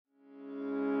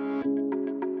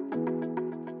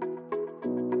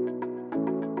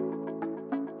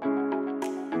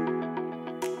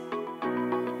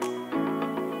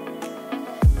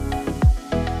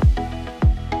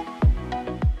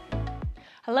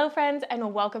Hello friends,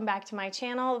 and welcome back to my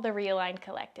channel, The Realigned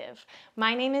Collective.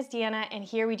 My name is Deanna, and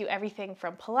here we do everything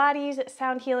from Pilates,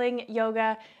 sound healing,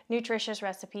 yoga, nutritious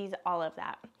recipes, all of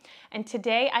that. And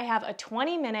today I have a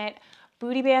 20-minute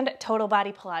booty band total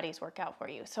body Pilates workout for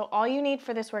you. So all you need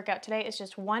for this workout today is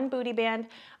just one booty band.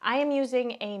 I am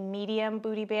using a medium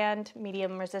booty band,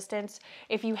 medium resistance.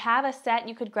 If you have a set,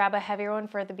 you could grab a heavier one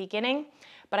for the beginning,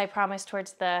 but I promise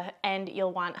towards the end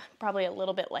you'll want probably a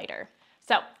little bit lighter.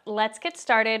 So let's get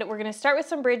started. We're gonna start with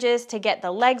some bridges to get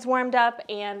the legs warmed up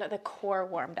and the core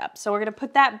warmed up. So we're gonna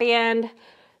put that band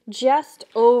just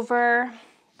over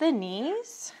the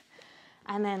knees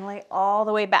and then lay all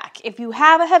the way back. If you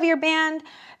have a heavier band,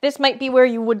 this might be where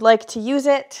you would like to use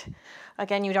it.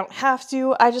 Again, you don't have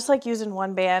to. I just like using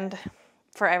one band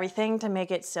for everything to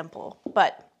make it simple.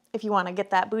 But if you wanna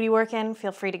get that booty work in,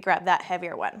 feel free to grab that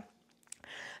heavier one.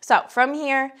 So from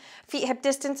here, feet hip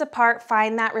distance apart,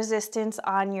 find that resistance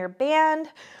on your band.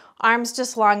 Arms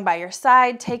just long by your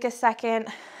side. Take a second,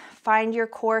 find your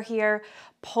core here.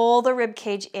 Pull the rib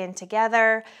cage in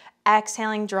together.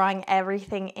 Exhaling, drawing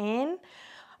everything in.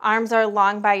 Arms are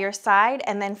long by your side.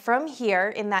 And then from here,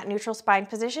 in that neutral spine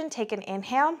position, take an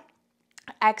inhale.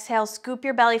 Exhale, scoop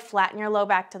your belly, flatten your low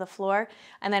back to the floor,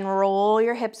 and then roll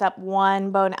your hips up one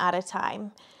bone at a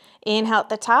time. Inhale at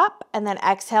the top, and then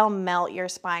exhale, melt your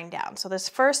spine down. So this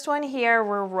first one here,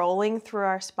 we're rolling through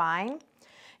our spine.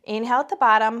 Inhale at the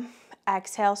bottom,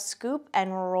 exhale, scoop,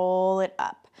 and roll it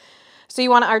up. So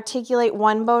you want to articulate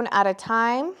one bone at a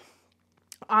time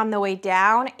on the way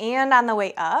down and on the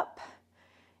way up.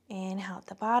 Inhale at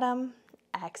the bottom,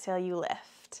 exhale, you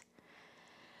lift.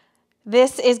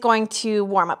 This is going to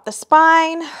warm up the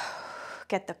spine,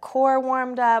 get the core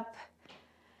warmed up,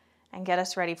 and get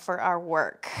us ready for our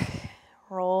work.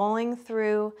 Rolling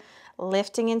through,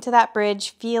 lifting into that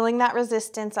bridge, feeling that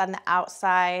resistance on the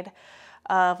outside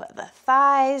of the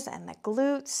thighs and the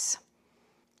glutes.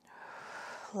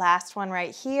 Last one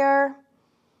right here.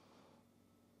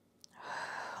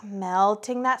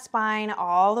 Melting that spine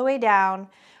all the way down,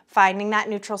 finding that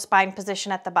neutral spine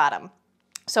position at the bottom.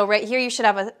 So right here, you should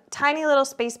have a tiny little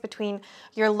space between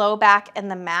your low back and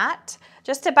the mat,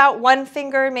 just about one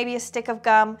finger, maybe a stick of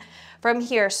gum. From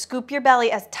here, scoop your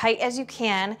belly as tight as you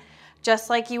can, just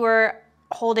like you were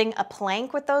holding a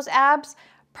plank with those abs.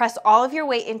 Press all of your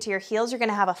weight into your heels. You're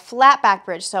gonna have a flat back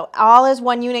bridge. So all as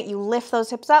one unit, you lift those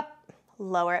hips up,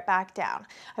 lower it back down.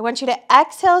 I want you to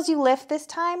exhale as you lift this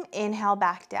time, inhale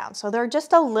back down. So they're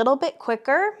just a little bit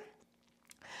quicker.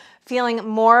 Feeling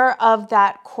more of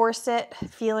that corset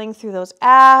feeling through those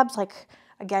abs, like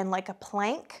again, like a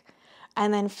plank,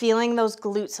 and then feeling those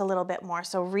glutes a little bit more.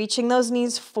 So reaching those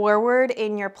knees forward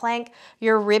in your plank,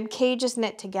 your rib cage is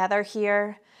knit together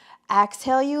here.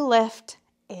 Exhale, you lift,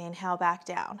 inhale back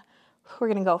down. We're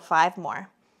gonna go 5 more.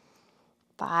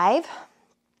 5,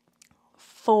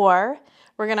 4,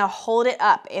 we're gonna hold it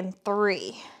up in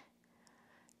 3,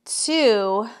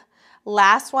 2,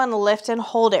 last one, lift and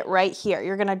hold it right here.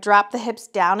 You're gonna drop the hips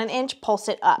down an inch, pulse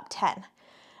it up. 10,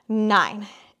 9,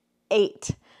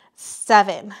 8,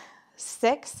 7,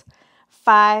 6,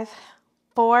 5,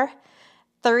 4,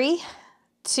 3,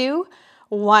 2,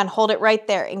 1. Hold it right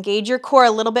there. Engage your core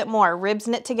a little bit more. Ribs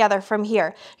knit together from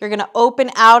here. You're gonna open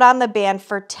out on the band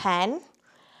for 10,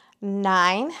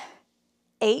 9,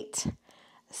 8,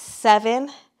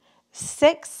 7,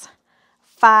 6,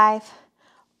 5,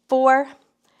 4,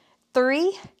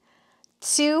 3,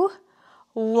 2,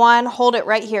 1. Hold it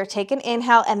right here. Take an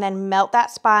inhale and then melt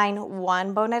that spine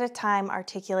one bone at a time,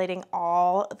 articulating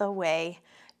all the way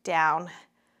down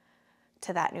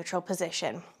to that neutral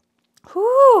position.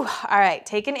 Whew. All right,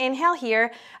 take an inhale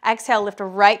here. Exhale, lift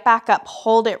right back up.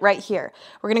 Hold it right here.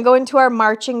 We're gonna go into our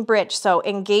marching bridge. So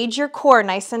engage your core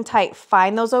nice and tight.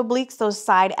 Find those obliques, those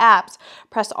side abs.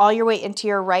 Press all your weight into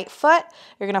your right foot.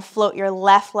 You're gonna float your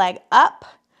left leg up,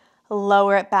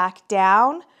 lower it back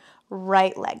down.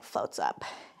 Right leg floats up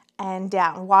and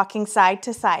down. Walking side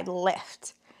to side,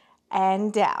 lift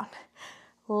and down,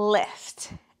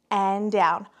 lift and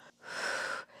down.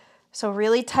 So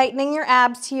really tightening your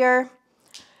abs here,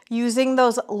 using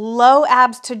those low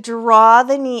abs to draw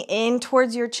the knee in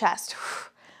towards your chest.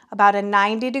 About a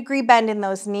 90-degree bend in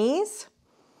those knees.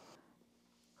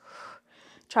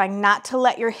 Trying not to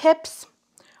let your hips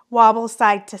wobble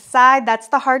side to side. That's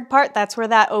the hard part. That's where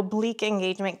that oblique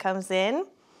engagement comes in.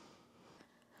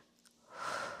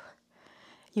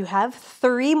 You have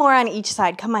 3 more on each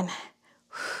side. Come on.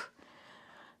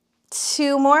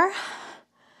 2 more.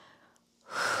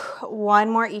 1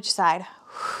 more each side.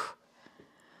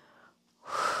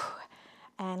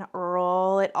 And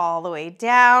roll it all the way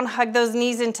down. Hug those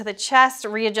knees into the chest.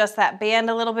 Readjust that band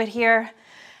a little bit here.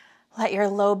 Let your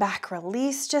low back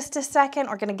release just a second.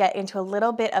 We're gonna get into a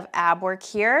little bit of ab work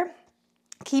here.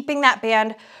 Keeping that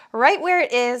band right where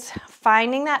it is,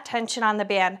 finding that tension on the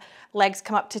band. Legs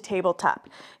come up to tabletop.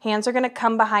 Hands are gonna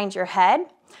come behind your head.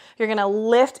 You're gonna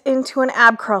lift into an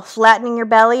ab curl, flattening your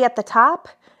belly at the top.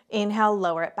 Inhale,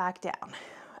 lower it back down.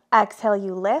 Exhale,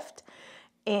 you lift.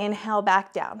 Inhale,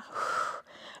 back down.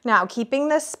 Now, keeping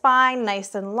the spine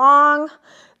nice and long,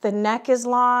 the neck is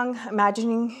long.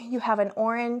 Imagining you have an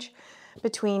orange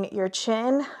between your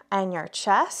chin and your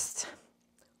chest.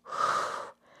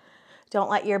 Don't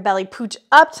let your belly pooch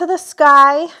up to the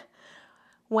sky.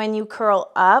 When you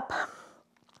curl up,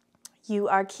 you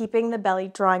are keeping the belly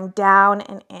drawing down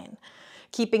and in.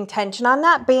 Keeping tension on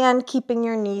that band, keeping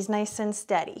your knees nice and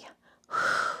steady.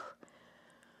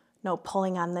 No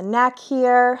pulling on the neck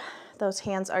here. Those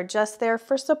hands are just there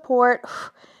for support.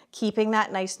 Keeping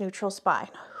that nice neutral spine.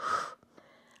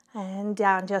 And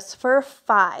down just for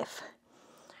 5,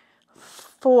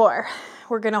 4.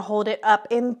 We're gonna hold it up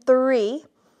in 3,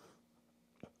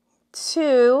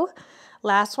 2.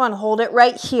 Last one, hold it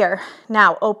right here.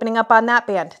 Now, opening up on that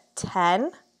band.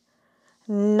 10,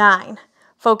 9.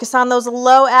 Focus on those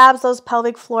low abs, those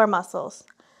pelvic floor muscles.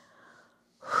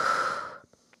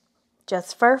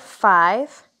 Just for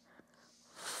 5,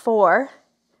 4,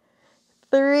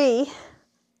 3,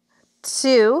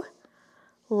 2.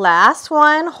 Last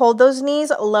one, hold those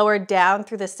knees, lower down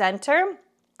through the center.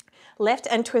 Lift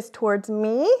and twist towards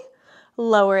me.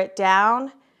 Lower it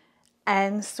down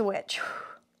and switch.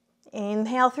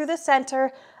 Inhale through the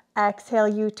center. Exhale,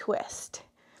 you twist.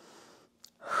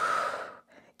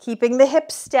 Keeping the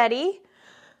hips steady.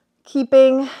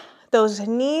 Keeping those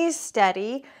knees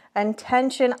steady and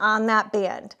tension on that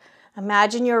band.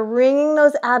 Imagine you're wringing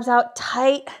those abs out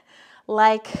tight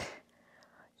like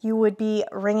you would be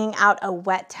wringing out a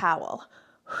wet towel.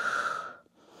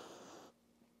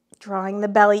 Drawing the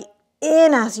belly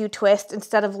in as you twist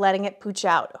instead of letting it pooch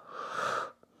out.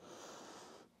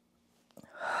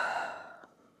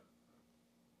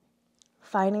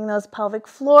 Finding those pelvic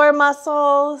floor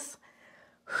muscles,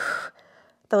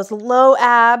 those low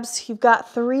abs. You've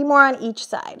got 3 more on each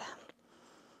side.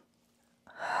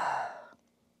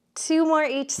 2 more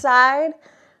each side.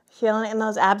 Feeling it in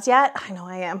those abs yet? I know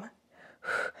I am.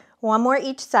 1 more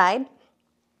each side.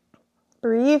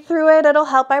 Breathe through it. It'll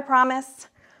help, I promise.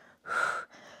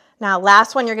 Now,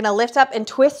 last one, you're gonna lift up and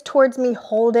twist towards me.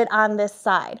 Hold it on this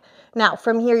side. Now,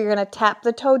 from here, you're gonna tap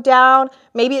the toe down.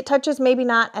 Maybe it touches, maybe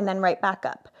not, and then right back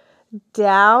up.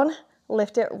 Down,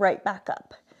 lift it right back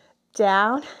up.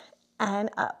 Down and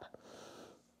up.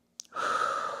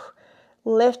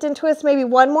 Lift and twist maybe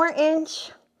 1 more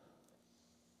inch.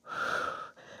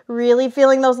 Really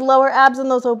feeling those lower abs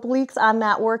and those obliques on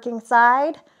that working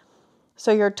side.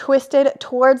 So you're twisted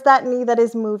towards that knee that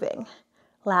is moving.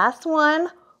 Last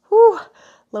one. Whew.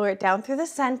 Lower it down through the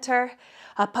center.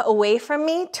 Up away from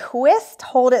me. Twist.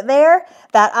 Hold it there.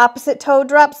 That opposite toe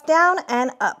drops down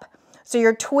and up. So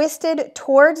you're twisted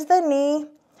towards the knee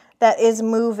that is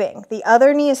moving. The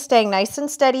other knee is staying nice and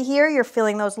steady here. You're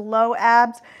feeling those low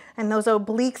abs and those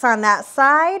obliques on that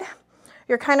side.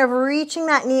 You're kind of reaching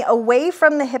that knee away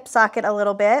from the hip socket a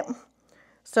little bit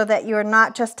so that you're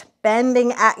not just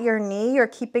bending at your knee. You're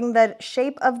keeping the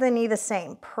shape of the knee the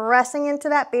same. Pressing into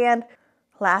that band.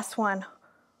 Last one.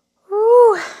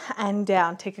 Woo, and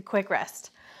down. Take a quick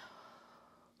rest.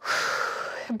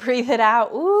 Breathe it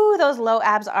out. Ooh, those low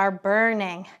abs are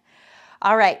burning.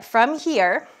 All right, from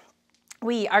here,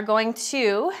 we are going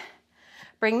to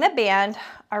bring the band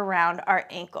around our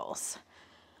ankles.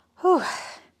 Whew.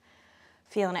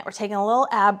 Feeling it. We're taking a little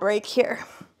ab break here.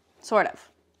 Sort of.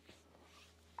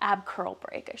 Ab curl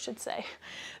break, I should say.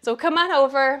 So come on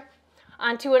over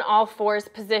onto an all fours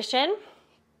position.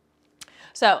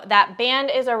 So that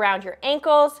band is around your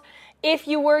ankles. If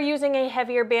you were using a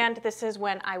heavier band, this is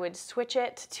when I would switch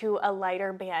it to a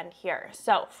lighter band here.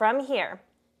 So from here,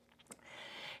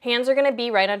 hands are gonna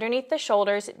be right underneath the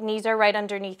shoulders, knees are right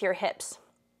underneath your hips.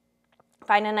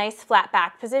 Find a nice flat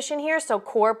back position here, so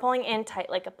core pulling in tight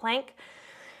like a plank.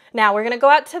 Now we're gonna go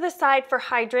out to the side for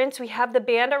hydrants. We have the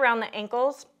band around the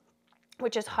ankles,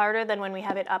 which is harder than when we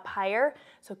have it up higher.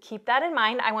 So keep that in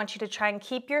mind. I want you to try and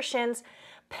keep your shins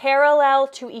parallel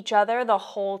to each other the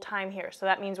whole time here. So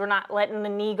that means we're not letting the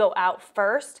knee go out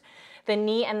first. The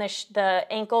knee and the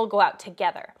ankle go out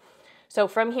together. So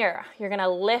from here, you're gonna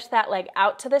lift that leg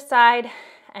out to the side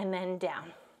and then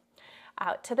down.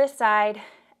 Out to the side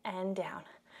and down.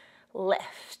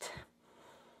 Lift.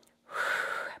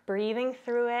 Breathing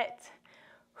through it.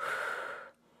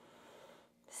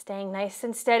 Staying nice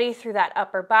and steady through that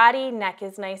upper body. Neck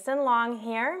is nice and long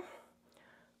here.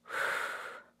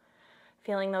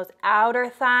 Feeling those outer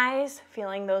thighs,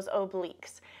 feeling those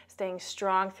obliques. Staying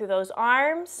strong through those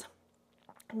arms.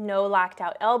 No locked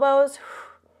out elbows.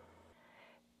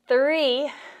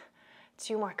 3,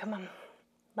 2 more, come on.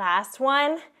 Last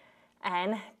one,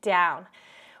 and down.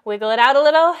 Wiggle it out a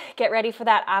little, get ready for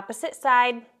that opposite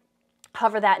side.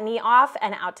 Hover that knee off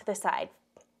and out to the side,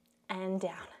 and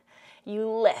down. You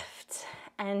lift,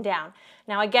 and down.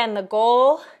 Now again, the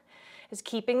goal is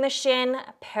keeping the shin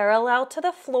parallel to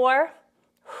the floor,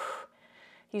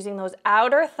 using those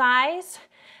outer thighs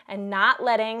and not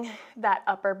letting that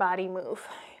upper body move.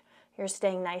 You're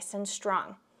staying nice and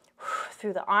strong.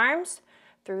 Through the arms,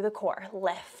 through the core,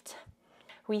 lift.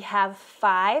 We have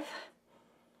 5,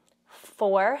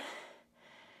 4,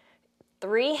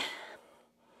 3,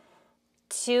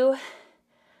 2,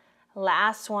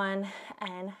 last one,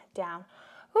 and down.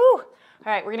 Woo. All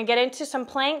right, we're gonna get into some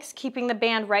planks, keeping the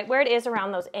band right where it is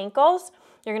around those ankles.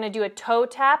 You're gonna do a toe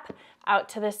tap out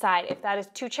to the side. If that is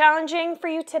too challenging for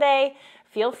you today,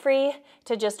 feel free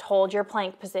to just hold your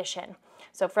plank position.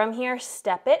 So from here,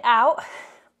 step it out.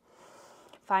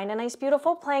 Find a nice,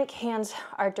 beautiful plank. Hands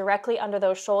are directly under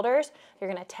those shoulders. You're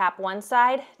gonna tap one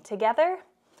side together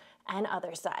and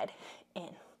other side.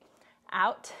 In,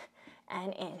 out,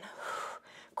 and in.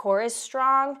 Core is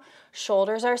strong,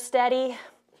 shoulders are steady.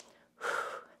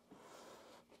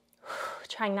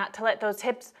 Trying not to let those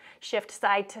hips shift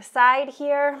side to side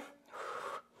here.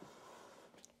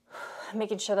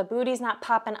 Making sure the booty's not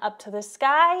popping up to the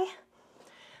sky.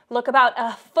 Look about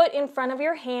a foot in front of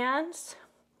your hands.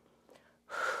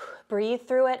 Breathe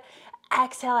through it.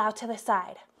 Exhale out to the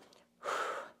side.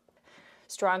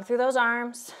 Strong through those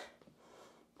arms.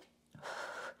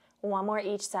 One more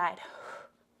each side.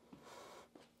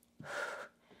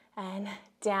 And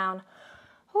down.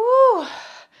 Woo.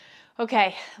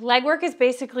 Okay, leg work is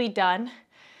basically done.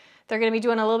 They're gonna be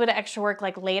doing a little bit of extra work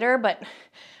like later, but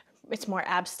it's more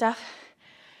ab stuff.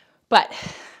 But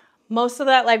most of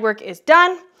that leg work is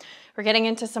done. We're getting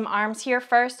into some arms here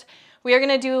first. We are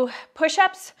gonna do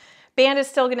push-ups. Band is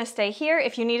still gonna stay here.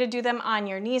 If you need to do them on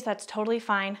your knees, that's totally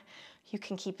fine. You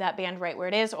can keep that band right where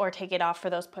it is or take it off for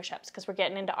those push-ups because we're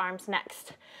getting into arms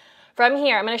next. From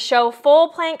here, I'm gonna show full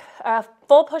plank,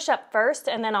 full push-up first,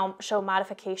 and then I'll show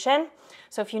modification.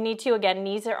 So if you need to, again,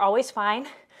 knees are always fine.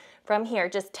 From here,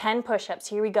 just 10 push-ups.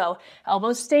 Here we go.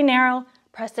 Elbows stay narrow,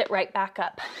 press it right back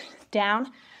up.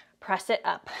 Down, press it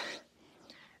up.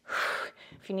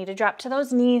 If you need to drop to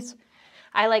those knees,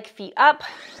 I like feet up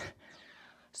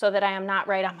so that I am not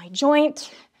right on my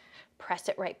joint. Press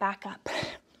it right back up.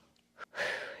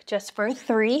 Just for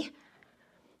 3.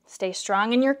 Stay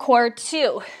strong in your core.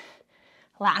 2.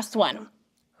 Last one.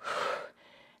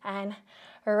 And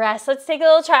rest. Let's take a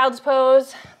little child's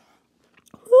pose.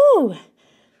 Woo.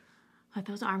 Let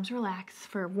those arms relax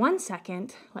for 1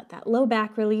 second. Let that low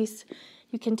back release.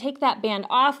 You can take that band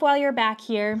off while you're back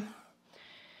here.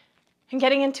 And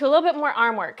getting into a little bit more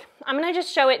arm work. I'm gonna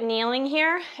just show it kneeling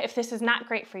here. If this is not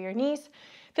great for your knees,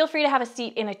 feel free to have a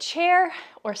seat in a chair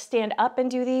or stand up and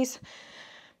do these.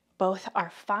 Both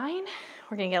are fine.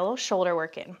 We're gonna get a little shoulder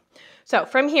work in. So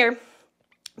from here,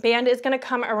 band is gonna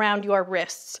come around your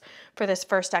wrists for this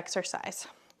first exercise.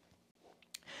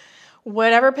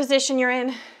 Whatever position you're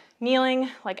in, kneeling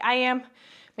like I am,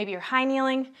 maybe you're high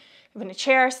kneeling, in a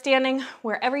chair, standing,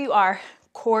 wherever you are,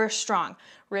 core strong.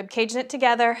 Rib cage knit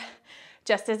together,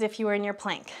 just as if you were in your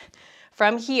plank.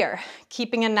 From here,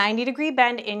 keeping a 90-degree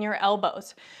bend in your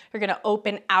elbows. You're gonna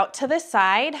open out to the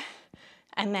side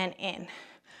and then in.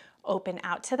 Open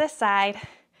out to the side,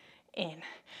 in.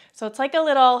 So it's like a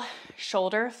little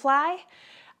shoulder fly,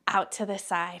 out to the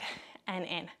side and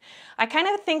in. I kind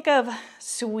of think of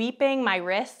sweeping my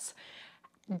wrists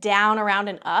down, around,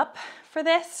 and up for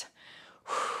this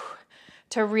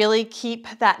to really keep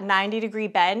that 90-degree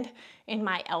bend in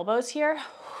my elbows here.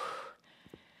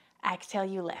 Exhale,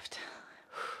 you lift.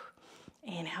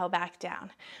 Inhale back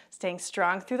down. Staying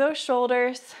strong through those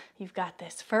shoulders. You've got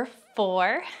this for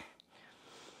 4,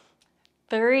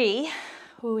 3,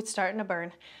 ooh, it's starting to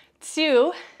burn.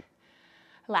 2,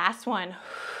 last one,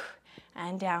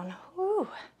 and down. Ooh.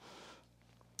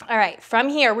 All right, from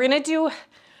here, we're gonna do,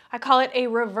 I call it a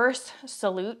reverse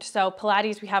salute. So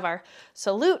Pilates, we have our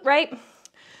salute, right?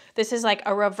 This is like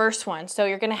a reverse one. So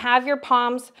you're gonna have your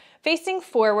palms facing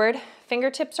forward,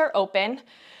 fingertips are open.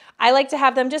 I like to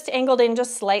have them just angled in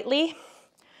just slightly.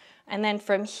 And then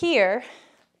from here,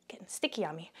 getting sticky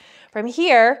on me. From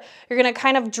here, you're gonna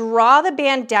kind of draw the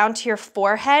band down to your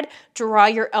forehead, draw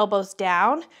your elbows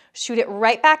down, shoot it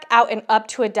right back out and up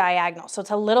to a diagonal. So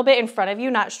it's a little bit in front of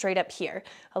you, not straight up here.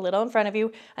 A little in front of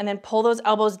you, and then pull those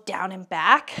elbows down and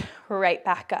back, right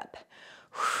back up.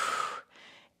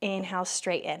 Inhale,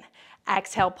 straighten.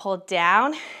 Exhale, pull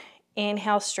down.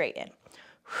 Inhale, straighten.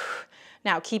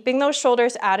 Now, keeping those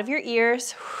shoulders out of your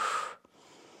ears.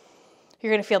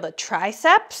 You're gonna feel the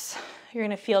triceps. You're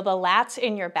gonna feel the lats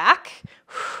in your back.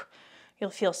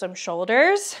 You'll feel some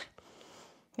shoulders.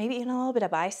 Maybe even a little bit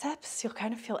of biceps. You'll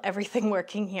kind of feel everything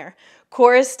working here.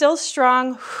 Core is still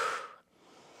strong.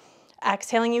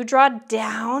 Exhaling, you draw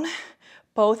down.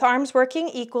 Both arms working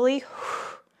equally.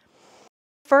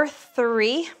 For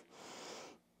 3,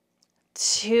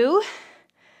 2,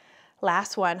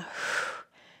 last one.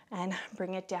 And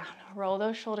bring it down. Roll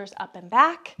those shoulders up and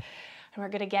back. And we're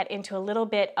gonna get into a little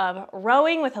bit of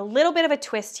rowing with a little bit of a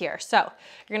twist here. So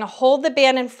you're gonna hold the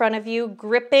band in front of you,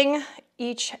 gripping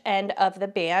each end of the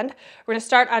band. We're gonna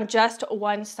start on just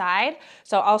one side.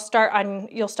 So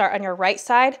you'll start on your right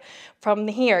side. From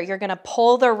here, you're gonna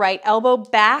pull the right elbow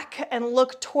back and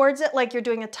look towards it like you're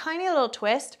doing a tiny little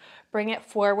twist. Bring it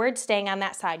forward, staying on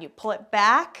that side. You pull it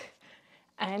back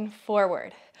and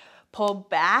forward. Pull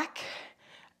back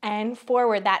and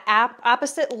forward. That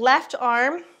opposite left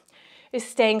arm is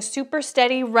staying super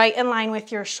steady, right in line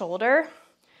with your shoulder.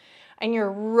 And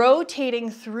you're rotating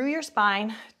through your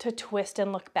spine to twist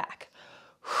and look back.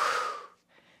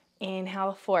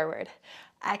 Inhale, forward.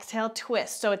 Exhale,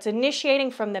 twist. So it's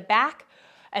initiating from the back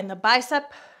and the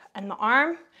bicep and the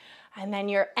arm, and then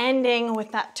you're ending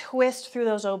with that twist through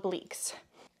those obliques.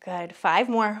 Good, 5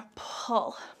 more.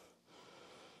 Pull.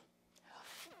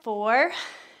 4,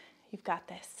 you've got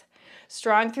this.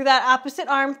 Strong through that opposite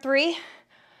arm. 3,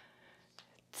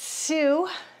 2,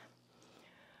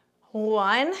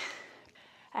 1,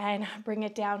 and bring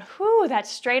it down. Whew, that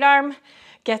straight arm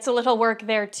gets a little work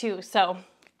there too, so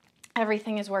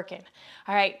everything is working.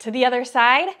 All right, to the other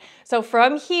side. So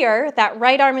from here, that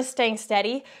right arm is staying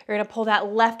steady. You're gonna pull that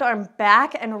left arm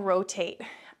back and rotate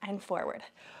and forward.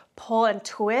 Pull and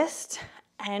twist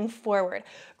and forward.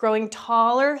 Growing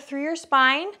taller through your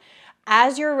spine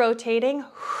as you're rotating.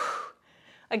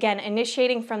 Again,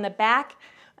 initiating from the back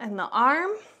and the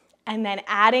arm, and then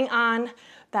adding on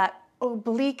that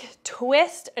oblique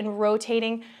twist and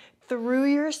rotating through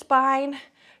your spine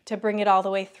to bring it all the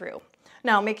way through.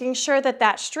 Now, making sure that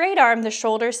that straight arm, the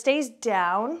shoulder stays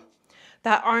down,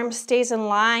 that arm stays in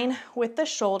line with the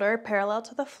shoulder, parallel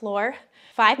to the floor.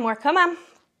 5 more, come on.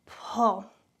 Pull.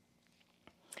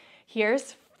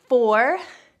 Here's 4,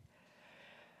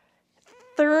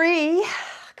 3,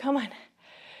 come on,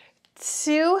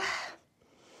 2,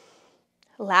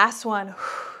 last one,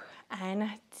 and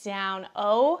down.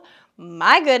 Oh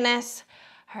my goodness.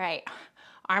 All right,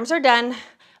 arms are done.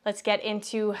 Let's get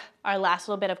into our last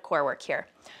little bit of core work here.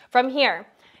 From here,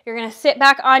 you're gonna sit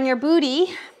back on your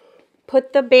booty,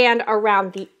 put the band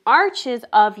around the arches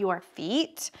of your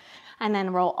feet, and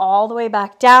then roll all the way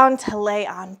back down to lay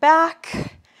on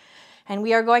back. And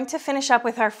we are going to finish up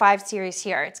with our 5 series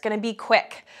here. It's gonna be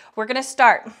quick. We're gonna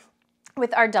start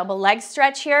with our double leg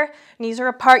stretch here. Knees are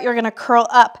apart, you're gonna curl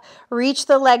up. Reach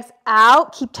the legs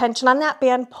out, keep tension on that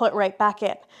band, pull it right back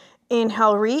in.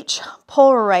 Inhale, reach,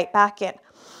 pull right back in.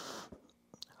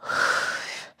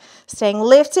 Staying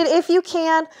lifted if you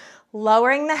can,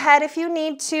 lowering the head if you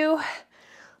need to.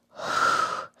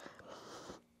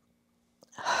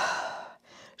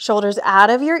 Shoulders out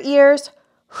of your ears.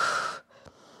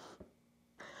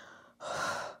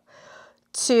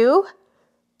 2.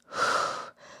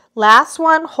 Last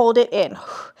one, hold it in.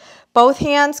 Both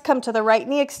hands come to the right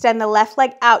knee, extend the left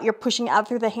leg out. You're pushing out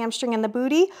through the hamstring and the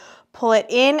booty. Pull it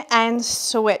in and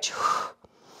switch.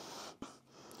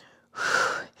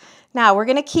 Now we're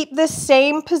gonna keep this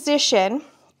same position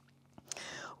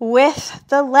with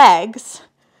the legs.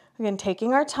 Again,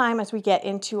 taking our time as we get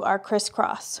into our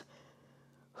crisscross.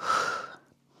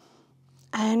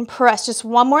 And press, just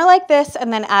one more like this,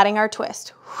 and then adding our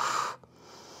twist.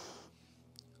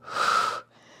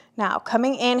 Now,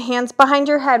 coming in, hands behind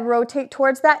your head, rotate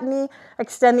towards that knee,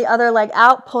 extend the other leg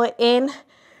out, pull it in,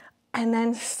 and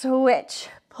then switch.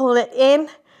 Pull it in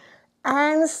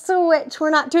and switch. We're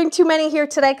not doing too many here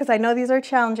today because I know these are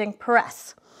challenging.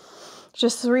 Press.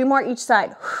 Just 3 more each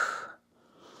side.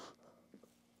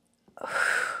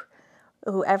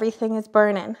 Ooh, everything is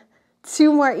burning.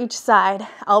 2 more each side.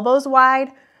 Elbows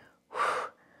wide.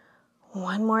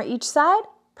 1 more each side.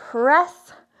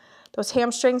 Press. Those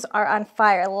hamstrings are on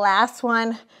fire. Last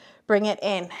one, bring it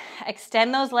in.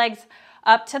 Extend those legs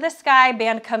up to the sky.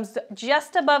 Band comes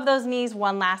just above those knees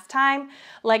one last time.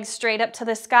 Legs straight up to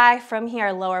the sky. From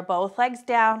here, lower both legs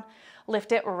down.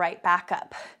 Lift it right back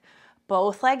up.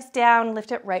 Both legs down,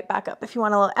 lift it right back up. If you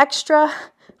want a little extra,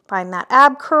 find that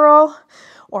ab curl,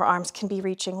 or arms can be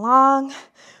reaching long,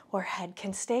 or head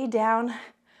can stay down.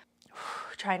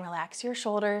 Try and relax your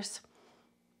shoulders.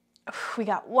 We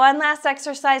got one last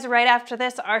exercise right after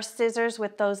this, our scissors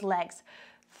with those legs.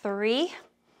 3,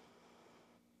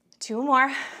 2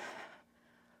 more.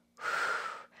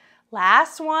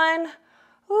 Last one.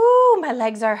 Ooh, my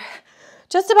legs are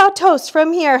just about toast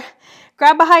from here.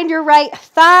 Grab behind your right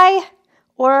thigh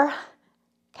or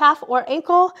calf or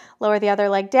ankle. Lower the other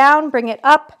leg down, bring it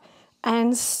up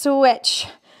and switch.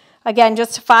 Again,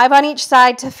 just 5 on each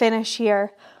side to finish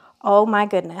here. Oh my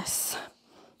goodness.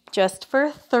 Just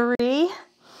for 3,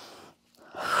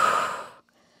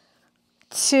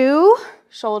 2,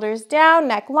 shoulders down,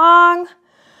 neck long.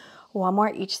 1 more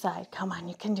each side. Come on,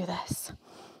 you can do this.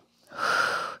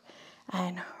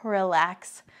 And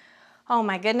relax. Oh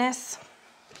my goodness.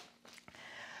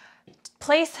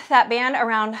 Place that band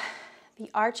around the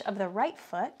arch of the right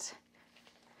foot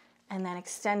and then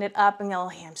extend it up and get a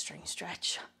little hamstring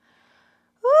stretch.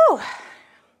 Woo!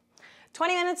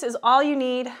 20 minutes is all you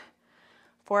need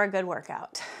for a good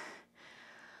workout.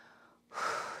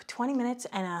 20 minutes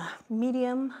and a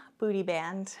medium booty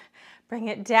band. Bring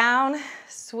it down,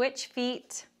 switch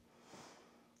feet,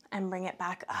 and bring it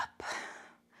back up.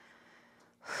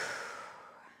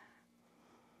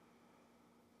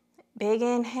 Big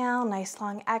inhale, nice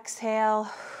long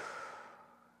exhale.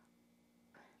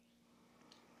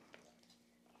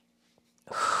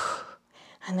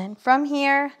 And then from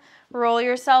here, roll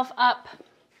yourself up.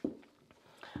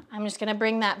 I'm just gonna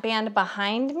bring that band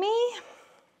behind me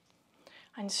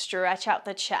and stretch out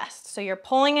the chest. So you're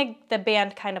pulling the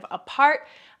band kind of apart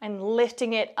and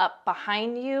lifting it up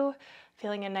behind you,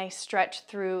 feeling a nice stretch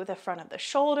through the front of the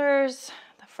shoulders,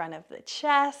 the front of the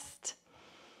chest.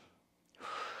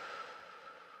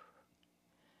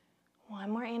 1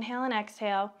 more inhale and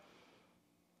exhale.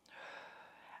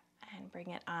 And bring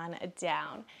it on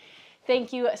down.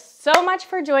 Thank you so much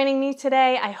for joining me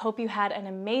today. I hope you had an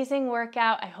amazing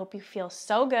workout. I hope you feel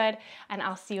so good, and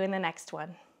I'll see you in the next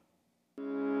one.